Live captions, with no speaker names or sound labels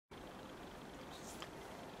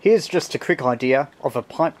Here's just a quick idea of a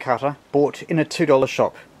pipe cutter bought in a $2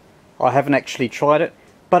 shop. I haven't actually tried it,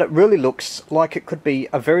 but it really looks like it could be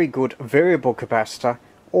a very good variable capacitor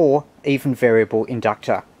or even variable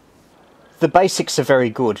inductor. The basics are very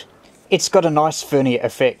good. It's got a nice vernier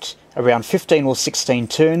effect, around 15 or 16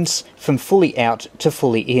 turns from fully out to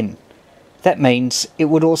fully in. That means it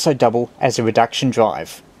would also double as a reduction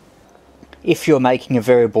drive. If you're making a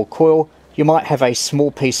variable coil, you might have a small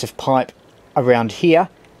piece of pipe around here.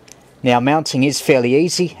 Now mounting is fairly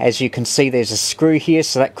easy. As you can see, there's a screw here,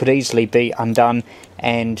 so that could easily be undone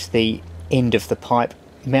and the end of the pipe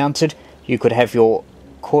mounted. You could have your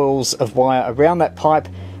coils of wire around that pipe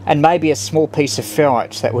and maybe a small piece of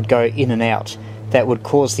ferrite that would go in and out. That would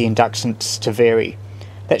cause the inductance to vary.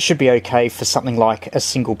 That should be okay for something like a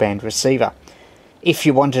single band receiver. If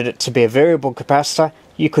you wanted it to be a variable capacitor,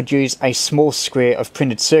 you could use a small square of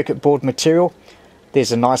printed circuit board material.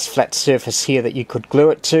 There's a nice flat surface here that you could glue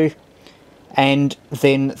it to, and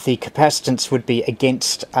then the capacitance would be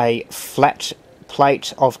against a flat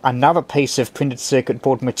plate of another piece of printed circuit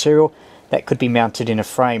board material that could be mounted in a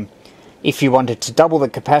frame. If you wanted to double the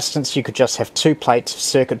capacitance, you could just have two plates of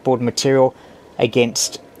circuit board material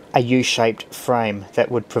against a U-shaped frame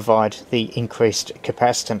that would provide the increased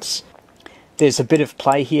capacitance. There's a bit of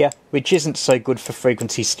play here which isn't so good for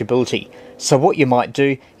frequency stability, so what you might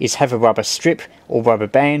do is have a rubber strip or rubber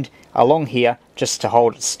band along here just to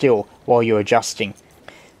hold it still while you're adjusting.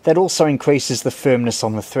 That also increases the firmness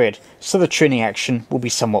on the thread, so the tuning action will be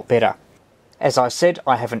somewhat better. As I said,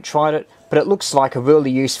 I haven't tried it, but it looks like a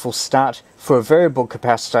really useful start for a variable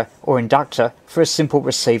capacitor or inductor for a simple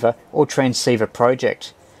receiver or transceiver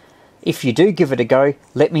project. If you do give it a go,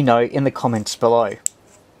 let me know in the comments below.